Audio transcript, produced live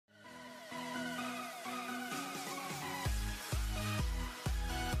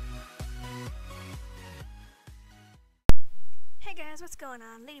guys, what's going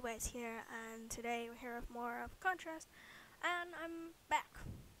on? Ladyways here, and today we're here with more of Contrast, and I'm back.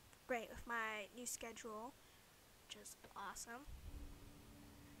 Great, with my new schedule, which is awesome.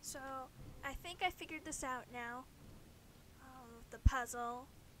 So, I think I figured this out now. The puzzle.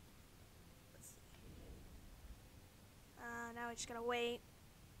 Let's see. Now we just gotta wait.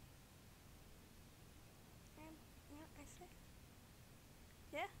 And, yeah, I think.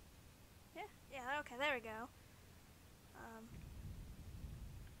 Yeah, okay, there we go.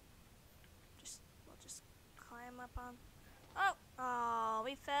 We'll just climb up on. Oh,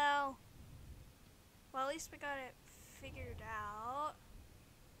 we fell. Well, at least we got it figured out.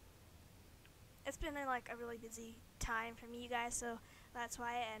 It's been like a really busy time for me, you guys, so that's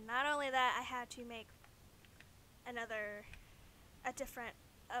why. And not only that, I had to make a different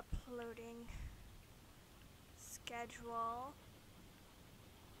uploading schedule.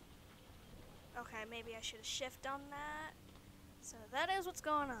 Okay, maybe I should have shifted on that. So that is what's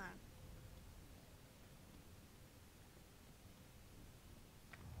going on.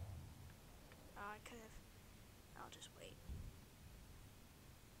 Oh, I could have. I'll just wait.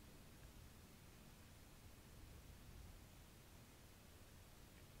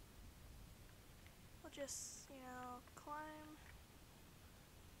 We'll just,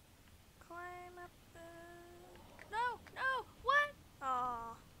 climb up the. No, what?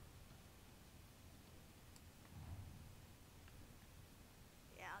 Oh.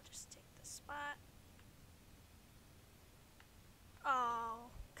 Yeah, I'll just take the spot. Oh,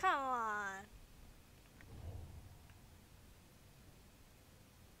 come on.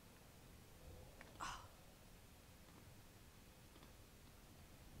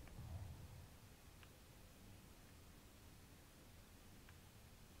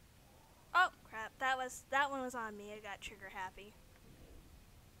 Oh, crap. That one was on me. I got trigger happy.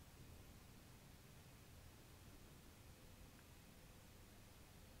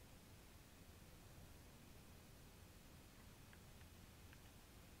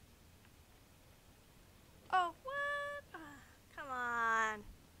 Oh, what? Come on.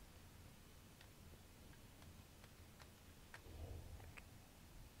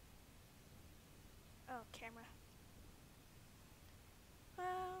 Oh, camera.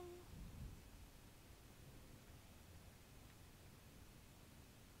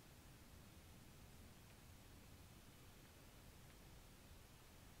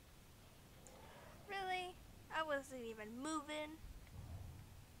 Really? I wasn't even moving.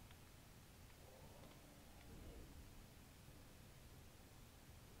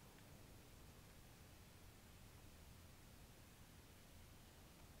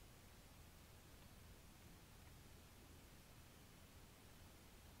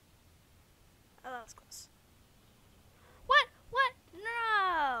 Oh, that was close. What? What? No!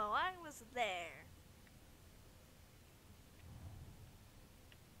 I was there.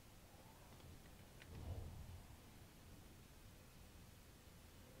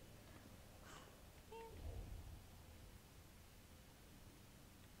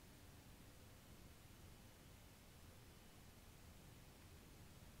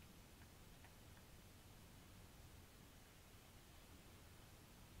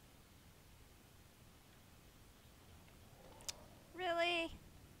 Really?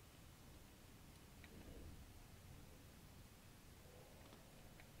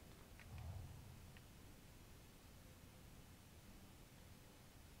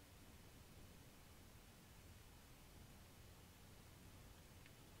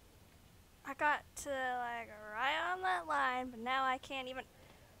 I got to like right on that line, but now I can't even.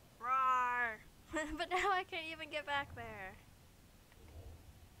 Roar! But now I can't even get back there.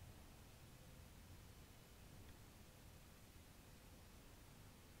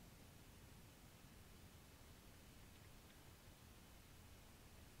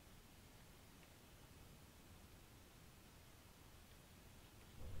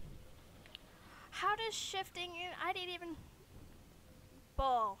 How does shifting in? I didn't even.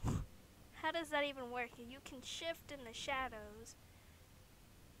 Bull. How does that even work? You can shift in the shadows.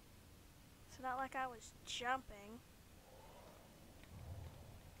 It's not like I was jumping.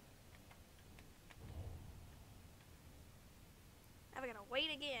 Now we gotta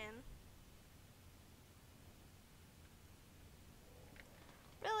wait again.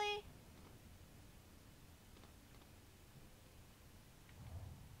 Really?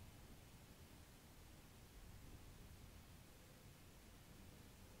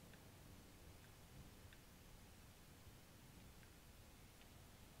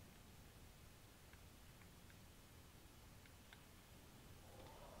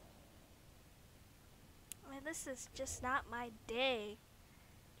 I mean, this is just not my day.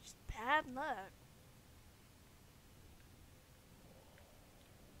 Just bad luck.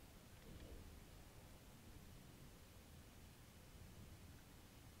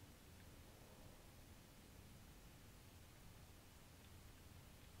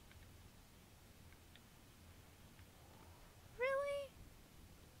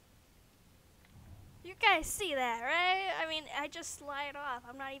 You guys see that, right? I mean, I just slide off.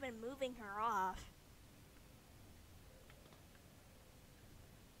 I'm not even moving her off.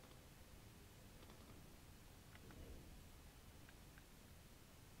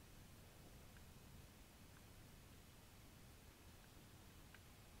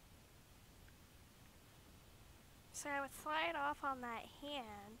 So I would slide off on that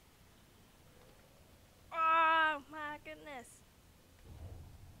hand. Oh my goodness.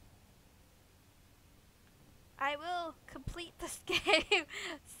 I will complete this game.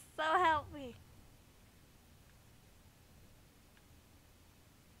 So help me.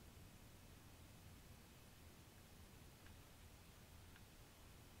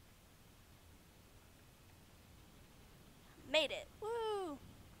 Made it. Woo!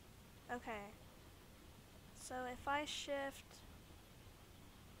 Okay. So if I shift,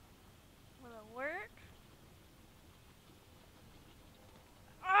 will it work?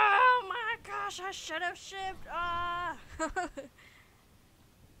 Oh my gosh, I should have shifted. Ah!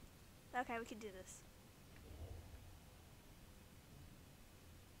 Okay, we can do this.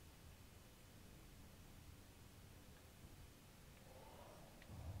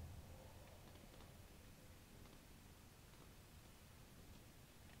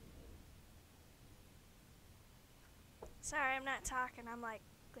 Sorry, I'm not talking. I'm like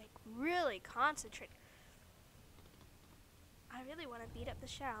really concentrating. I really want to beat up the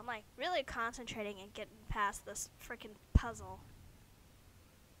shadow. I'm like really concentrating and getting past this freaking puzzle.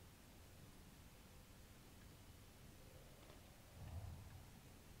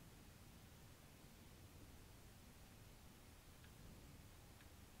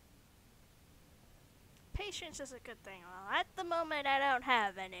 Patience is a good thing. Well, at the moment, I don't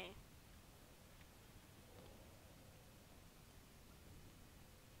have any.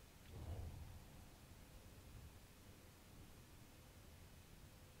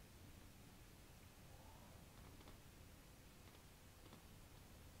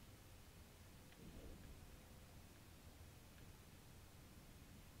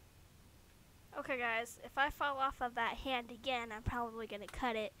 Okay, guys, if I fall off of that hand again, I'm probably going to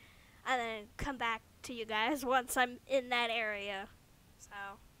cut it and then come back to you guys once I'm in that area. So,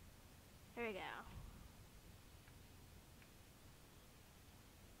 here we go.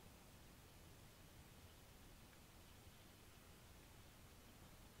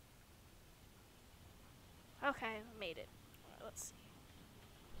 Okay, I made it. Let's see.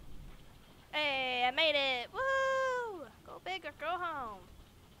 Hey, I made it! Woo! Go big or go home.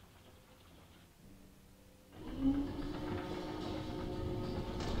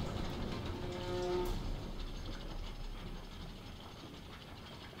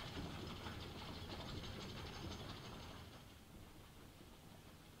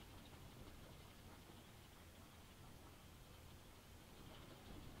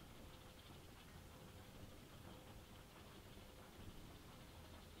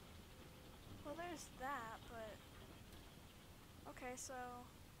 Well, there's that, but... Okay, so...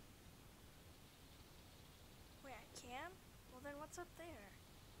 Wait, I can? Well, then what's up there?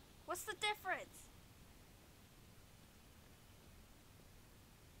 What's the difference?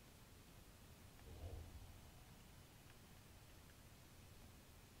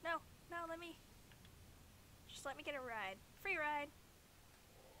 No, let me... Just let me get a ride. Free ride.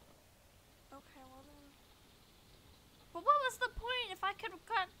 Okay, well then... Well, what was the point if I could have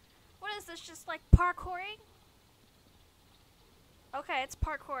got... What is this, just like parkouring? Okay, it's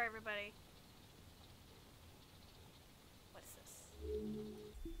parkour, everybody. What is this?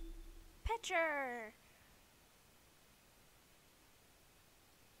 Picture!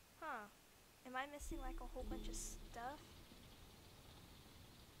 Huh. Am I missing like a whole bunch of stuff?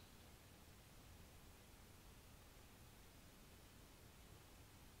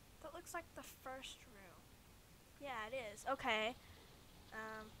 That looks like the first room. Yeah, it is. Okay.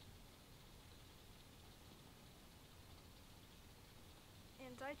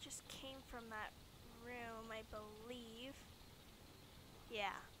 And I just came from that room, I believe.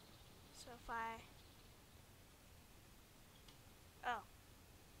 Yeah. So if I... Oh.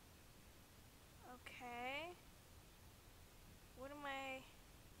 Okay. What am I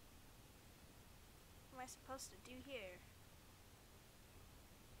supposed to do here?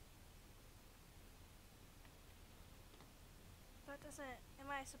 That doesn't... Am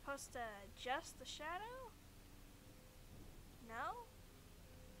I supposed to adjust the shadow? No?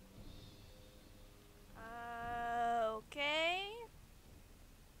 Okay.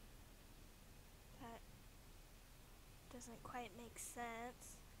 That doesn't quite make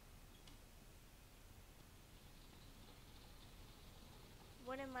sense.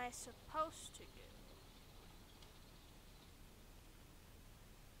 What am I supposed to do?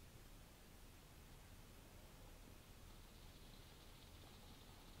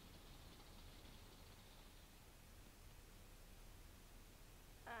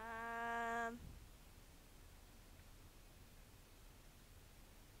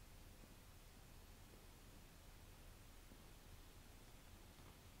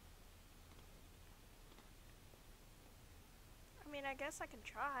 I guess I can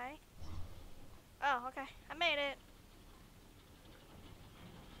try. Oh, okay. I made it.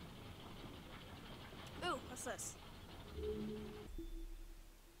 Ooh, what's this?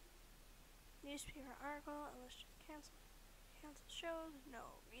 Newspaper article, illustrated cancel shows,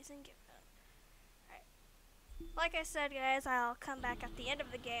 no reason given. Alright. Like I said, guys, I'll come back at the end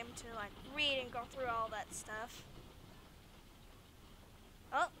of the game to like read and go through all that stuff.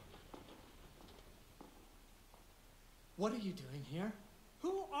 Oh. What are you doing here?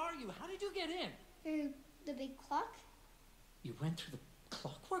 Who are you? How did you get in? Through the big clock? You went through the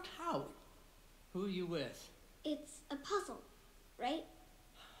clockwork? How? Who are you with? It's a puzzle, right?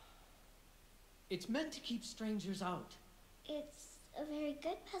 It's meant to keep strangers out. It's a very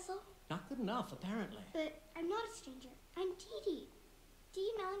good puzzle. Not good enough, apparently. But I'm not a stranger. I'm Dee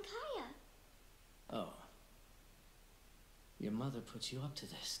Dee Malankaya. Oh. Your mother put you up to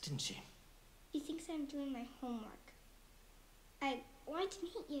this, didn't she? He thinks I'm doing my homework. I wanted to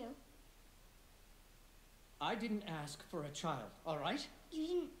meet you. I didn't ask for a child, all right? You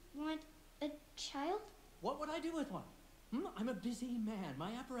didn't want a child? What would I do with one? I'm a busy man.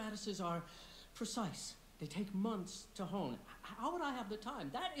 My apparatuses are precise. They take months to hone. How would I have the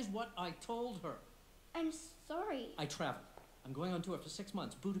time? That is what I told her. I'm sorry. I travel. I'm going on tour for 6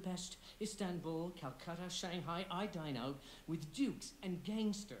 months. Budapest, Istanbul, Calcutta, Shanghai. I dine out with dukes and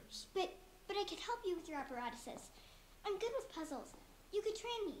gangsters. But I could help you with your apparatuses. I'm good with puzzles. You could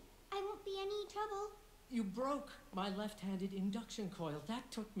train me. I won't be any trouble. You broke my left-handed induction coil.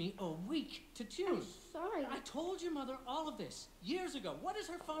 That took me a week to tune. I'm sorry. I told your mother all of this years ago. What is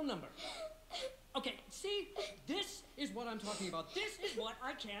her phone number? Okay, see? This is what I'm talking about. This is what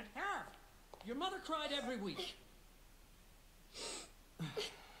I can't have. Your mother cried every week.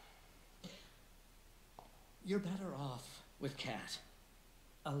 You're better off with Kat.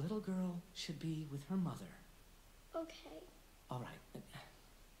 A little girl should be with her mother. Okay. All right.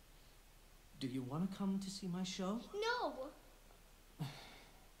 Do you want to come to see my show? No.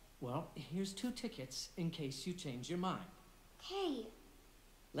 Well, here's 2 tickets in case you change your mind. Hey.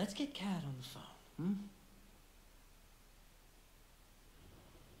 Let's get Kat on the phone,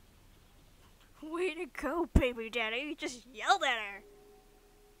 Way to go, baby daddy. You just yelled at her.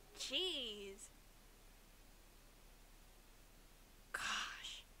 Jeez.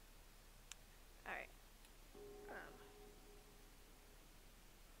 Gosh. Alright.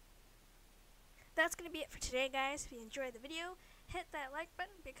 That's going to be it for today, guys. If you enjoyed the video, hit that like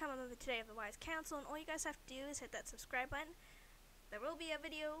button, become a member today of the Wise Council, and all you guys have to do is hit that subscribe button. There will be a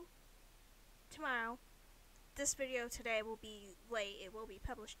video tomorrow. This video today will be late. It will be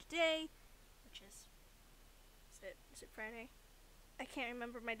published today, which is it Friday? I can't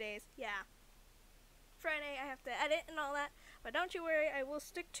remember my days. Yeah. Friday, I have to edit and all that, but don't you worry, I will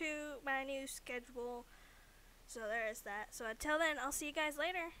stick to my new schedule. So there is that. So until then, I'll see you guys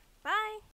later. Bye!